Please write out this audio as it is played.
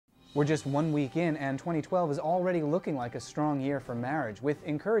We're just 1 week in, and 2012 is already looking like a strong year for marriage, with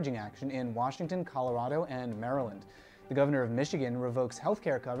encouraging action in Washington, Colorado, and Maryland. The governor of Michigan revokes health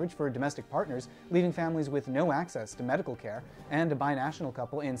care coverage for domestic partners, leaving families with no access to medical care, and a binational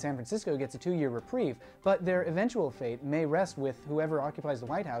couple in San Francisco gets a 2-year reprieve, but their eventual fate may rest with whoever occupies the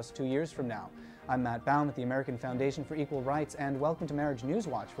White House 2 years from now. I'm Matt Baum at the American Foundation for Equal Rights, and welcome to Marriage News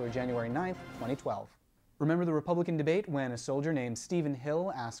Watch for January 9th, 2012. Remember the Republican debate when a soldier named Stephen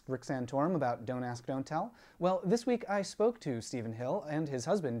Hill asked Rick Santorum about Don't Ask, Don't Tell? Well, this week I spoke to Stephen Hill and his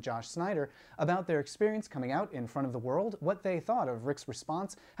husband, Josh Snyder, about their experience coming out in front of the world, what they thought of Rick's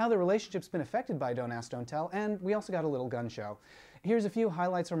response, how their relationship's been affected by Don't Ask, Don't Tell, and we also got a little gun show. Here's a few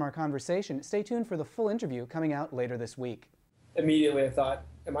highlights from our conversation. Stay tuned for the full interview coming out later this week. Immediately I thought,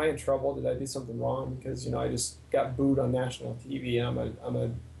 am I in trouble? Did I do something wrong? Because, I just got booed on national TV, and I'm a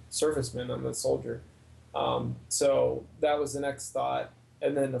serviceman, I'm a soldier. So that was the next thought.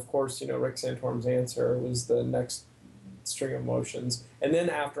 And then, of course, Rick Santorum's answer was the next string of emotions. And then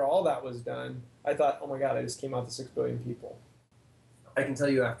after all that was done, I thought, oh my God, I just came out to 6 billion people. I can tell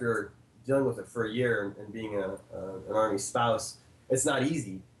you, after dealing with it for a year and being an Army spouse, it's not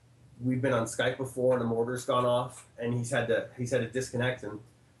easy. We've been on Skype before and the mortar's gone off, and he's had to disconnect, and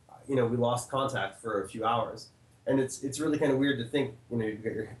we lost contact for a few hours. And it's really kind of weird to think, you've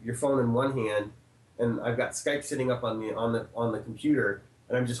got your phone in one hand, and I've got Skype sitting up on the computer,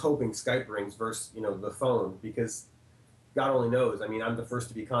 and I'm just hoping Skype rings versus the phone, because God only knows. I mean, I'm the first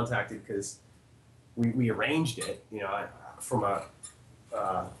to be contacted because we arranged it, from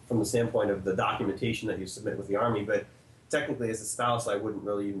the standpoint of the documentation that you submit with the Army. But technically, as a spouse, I wouldn't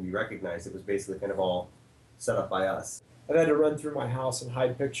really even be recognized. It was basically kind of all set up by us. I've had to run through my house and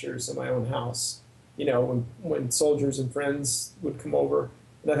hide pictures of my own house. When soldiers and friends would come over.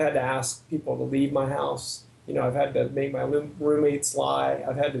 And I've had to ask people to leave my house. I've had to make my roommates lie.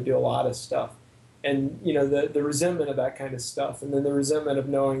 I've had to do a lot of stuff. And, the resentment of that kind of stuff. And then the resentment of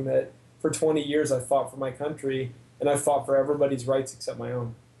knowing that for 20 years I fought for my country, and I fought for everybody's rights except my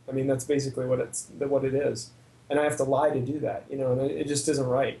own. I mean, that's basically what it is. And I have to lie to do that, and it just isn't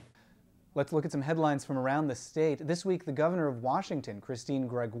right. Let's look at some headlines from around the state. This week, the governor of Washington, Christine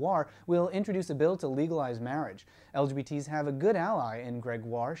Gregoire, will introduce a bill to legalize marriage. LGBTs have a good ally in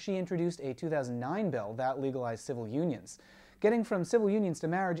Gregoire. She introduced a 2009 bill that legalized civil unions. Getting from civil unions to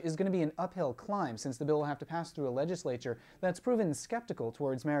marriage is going to be an uphill climb, since the bill will have to pass through a legislature that's proven skeptical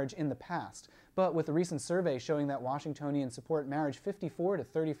towards marriage in the past. But with a recent survey showing that Washingtonians support marriage 54 to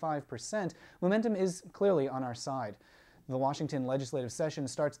 35%, momentum is clearly on our side. The Washington legislative session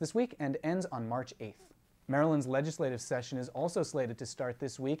starts this week and ends on March 8th. Maryland's legislative session is also slated to start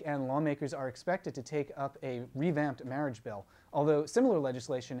this week, and lawmakers are expected to take up a revamped marriage bill. Although similar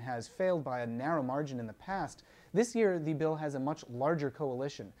legislation has failed by a narrow margin in the past, this year the bill has a much larger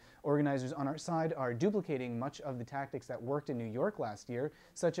coalition. Organizers on our side are duplicating much of the tactics that worked in New York last year,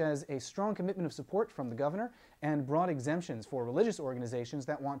 such as a strong commitment of support from the governor and broad exemptions for religious organizations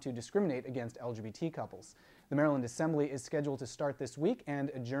that want to discriminate against LGBT couples. The Maryland Assembly is scheduled to start this week and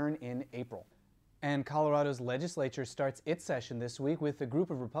adjourn in April. And Colorado's legislature starts its session this week with a group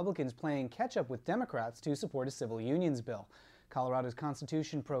of Republicans playing catch-up with Democrats to support a civil unions bill. Colorado's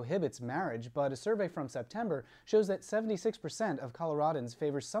constitution prohibits marriage, but a survey from September shows that 76% of Coloradans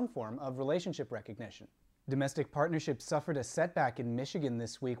favor some form of relationship recognition. Domestic partnerships suffered a setback in Michigan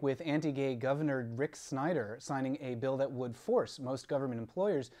this week, with anti-gay Governor Rick Snyder signing a bill that would force most government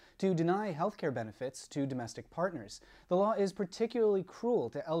employers to deny health care benefits to domestic partners. The law is particularly cruel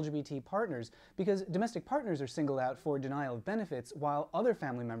to LGBT partners because domestic partners are singled out for denial of benefits while other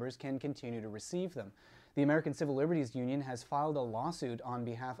family members can continue to receive them. The American Civil Liberties Union has filed a lawsuit on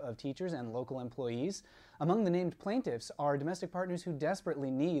behalf of teachers and local employees. Among the named plaintiffs are domestic partners who desperately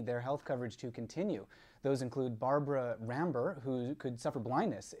need their health coverage to continue. Those include Barbara Ramber, who could suffer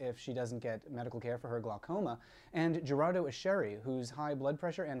blindness if she doesn't get medical care for her glaucoma, and Gerardo Escheri, whose high blood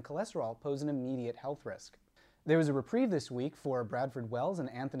pressure and cholesterol pose an immediate health risk. There was a reprieve this week for Bradford Wells and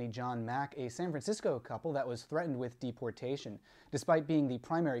Anthony John Mack, a San Francisco couple that was threatened with deportation. Despite being the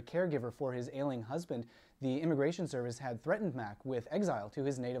primary caregiver for his ailing husband, the Immigration Service had threatened Mack with exile to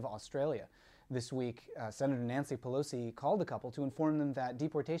his native Australia. This week, Senator Nancy Pelosi called the couple to inform them that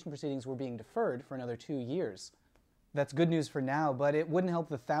deportation proceedings were being deferred for another 2 years. That's good news for now, but it wouldn't help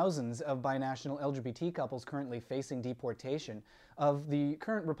the thousands of binational LGBT couples currently facing deportation. Of the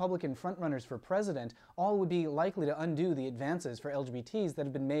current Republican frontrunners for president, all would be likely to undo the advances for LGBTs that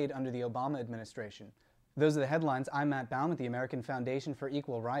have been made under the Obama administration. Those are the headlines. I'm Matt Baum at the American Foundation for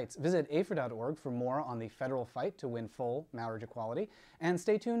Equal Rights. Visit AFER.org for more on the federal fight to win full marriage equality. And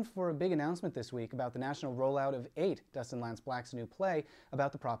stay tuned for a big announcement this week about the national rollout of 8, Dustin Lance Black's new play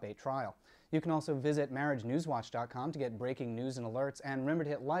about the Prop 8 trial. You can also visit marriagenewswatch.com to get breaking news and alerts, and remember to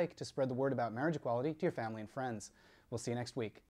hit like to spread the word about marriage equality to your family and friends. We'll see you next week.